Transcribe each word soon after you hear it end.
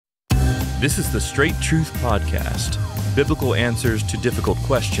This is the Straight Truth Podcast, biblical answers to difficult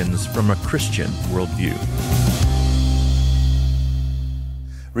questions from a Christian worldview.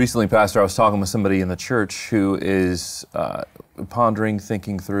 Recently, Pastor, I was talking with somebody in the church who is pondering,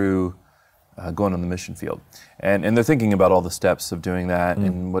 thinking through going on the mission field. And they're thinking about all the steps of doing that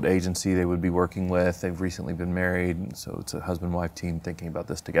and what agency they would be working with. They've recently been married, so it's a husband-wife team thinking about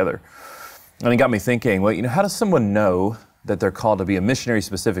this together. And it got me thinking, well, how does someone know that they're called to be a missionary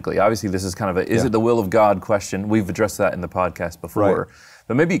specifically? Obviously, this is kind of is it the will of God question. We've addressed that in the podcast before. Right.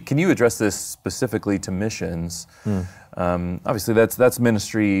 But maybe, can you address this specifically to missions? Obviously, that's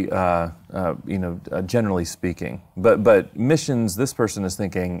ministry, generally speaking. But missions, this person is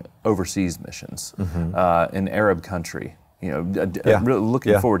thinking overseas missions in Arab country. Really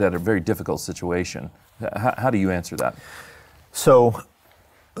looking forward at a very difficult situation. How do you answer that? So,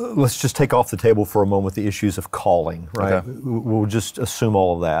 let's just take off the table for a moment the issues of calling, right? Okay. We'll just assume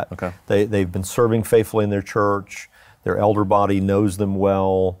all of that. Okay. They've been serving faithfully in their church. Their elder body knows them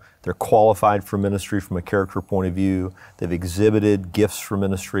well. They're qualified for ministry from a character point of view. They've exhibited gifts for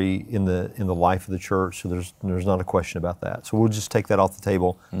ministry in the life of the church. So there's not a question about that. So we'll just take that off the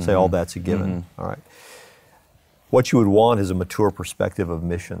table and say all that's a given. All right. What you would want is a mature perspective of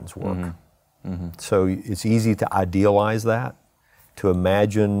missions work. So it's easy to idealize that, to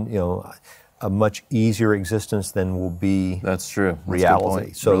imagine, a much easier existence than will be That's true. reality.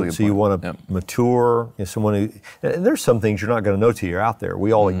 That's so really you want to mature, someone who, and there's some things you're not going to know till you're out there.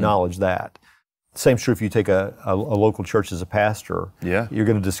 We all acknowledge that. Same true if you take a local church as a pastor. Yeah. You're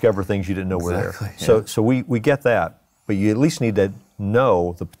going to discover things you didn't know were there. Yeah. So we get that, but you at least need to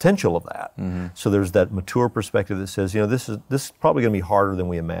know the potential of that. So there's that mature perspective that says, this is probably going to be harder than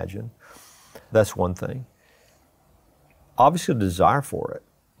we imagine. That's one thing. Obviously, a desire for it.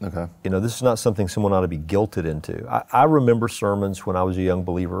 Okay. This is not something someone ought to be guilted into. I remember sermons when I was a young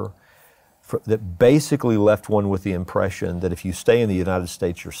believer that basically left one with the impression that if you stay in the United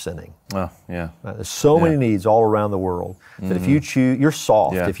States, you're sinning. Oh, yeah. There's so many needs all around the world that if you choose, you're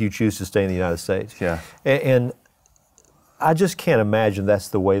soft if you choose to stay in the United States. Yeah. And I just can't imagine that's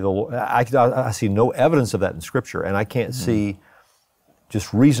the way the Lord, I see no evidence of that in Scripture, and I can't see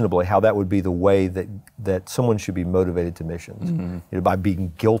just reasonably how that would be the way that someone should be motivated to missions, by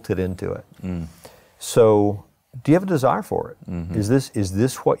being guilted into it. So, do you have a desire for it? Is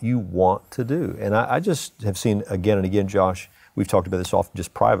this what you want to do? And I just have seen again and again, Josh, we've talked about this often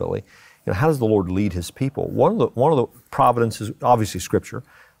just privately, how does the Lord lead His people? One of the providence is obviously Scripture,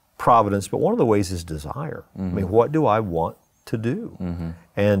 providence, but one of the ways is desire. I mean, what do I want to do?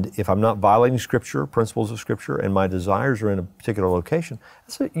 And if I'm not violating Scripture, principles of Scripture, and my desires are in a particular location,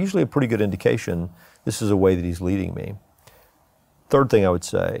 that's usually a pretty good indication this is a way that He's leading me. Third thing I would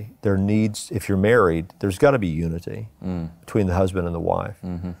say, there needs, if you're married, there's got to be unity between the husband and the wife.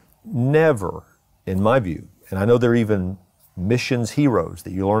 Never, in my view, and I know there are even missions heroes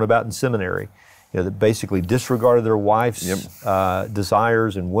that you learn about in seminary, that basically disregarded their wife's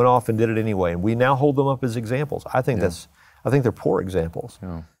desires and went off and did it anyway. And we now hold them up as examples. I think they're poor examples.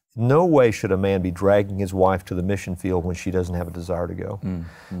 Yeah. No way should a man be dragging his wife to the mission field when she doesn't have a desire to go.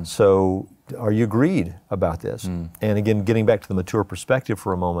 So are you agreed about this? And again, getting back to the mature perspective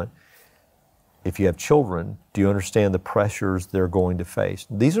for a moment, if you have children, do you understand the pressures they're going to face?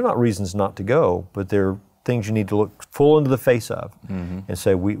 These are not reasons not to go, but they're things you need to look full into the face of and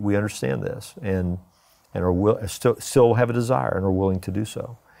say, we understand this and are still have a desire and are willing to do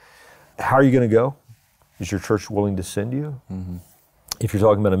so. How are you going to go? Is your church willing to send you? If you're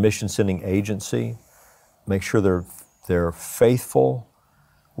talking about a mission-sending agency, make sure they're faithful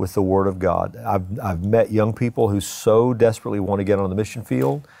with the Word of God. I've met young people who so desperately want to get on the mission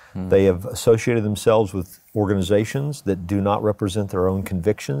field. They have associated themselves with organizations that do not represent their own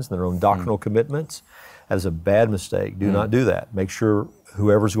convictions, their own doctrinal commitments. That is a bad mistake. Do not do that. Make sure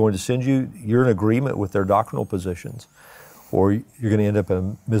whoever's going to send you, you're in agreement with their doctrinal positions, or you're going to end up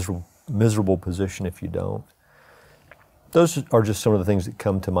in a miserable position if you don't. Those are just some of the things that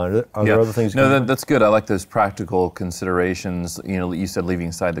come to mind. Are there other things? No, that's good. I like those practical considerations. You said leaving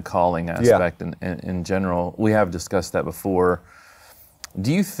aside the calling aspect in general. We have discussed that before.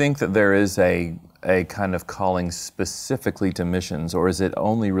 Do you think that there is a kind of calling specifically to missions, or is it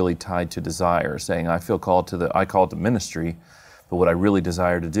only really tied to desire, saying I feel called to ministry, but what I really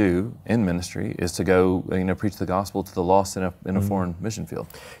desire to do in ministry is to go, preach the gospel to the lost in a foreign mission field?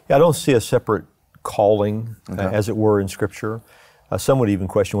 Yeah, I don't see a separate calling, as it were, in Scripture. Some would even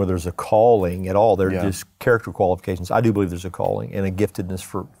question whether there's a calling at all. They're just character qualifications. I do believe there's a calling and a giftedness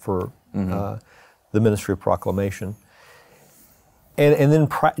for the ministry of proclamation. And then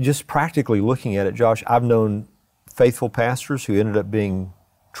just practically looking at it, Josh, I've known faithful pastors who ended up being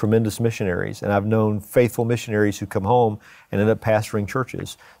tremendous missionaries, and I've known faithful missionaries who come home and end up pastoring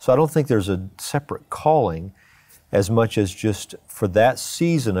churches. So I don't think there's a separate calling as much as just for that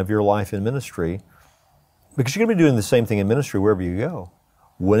season of your life in ministry, because you're going to be doing the same thing in ministry wherever you go.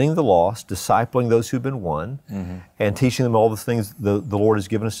 Winning the lost, discipling those who've been won, and teaching them all the things the Lord has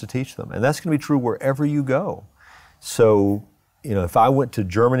given us to teach them. And that's going to be true wherever you go. So, if I went to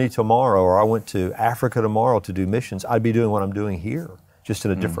Germany tomorrow or I went to Africa tomorrow to do missions, I'd be doing what I'm doing here, just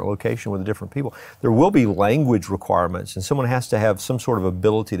in a different location with different people. There will be language requirements, and someone has to have some sort of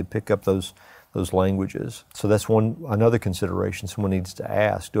ability to pick up those languages. So that's another consideration someone needs to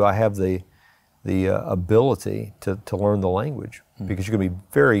ask. Do I have the ability to learn the language? Because you're going to be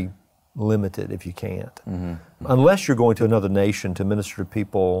very limited if you can't. Unless you're going to another nation to minister to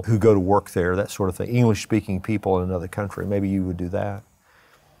people who go to work there, that sort of thing, English-speaking people in another country, maybe you would do that.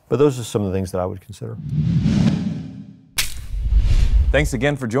 But those are some of the things that I would consider. Thanks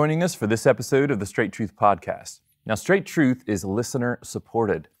again for joining us for this episode of the Straight Truth Podcast. Now, Straight Truth is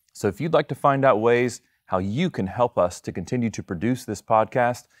listener-supported. So if you'd like to find out ways how you can help us to continue to produce this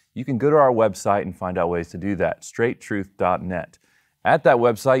podcast, you can go to our website and find out ways to do that, straighttruth.net. At that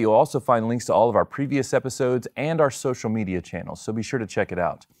website, you'll also find links to all of our previous episodes and our social media channels, so be sure to check it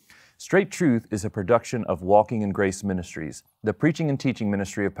out. Straight Truth is a production of Walking in Grace Ministries, the preaching and teaching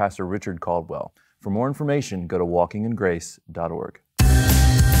ministry of Pastor Richard Caldwell. For more information, go to walkingingrace.org.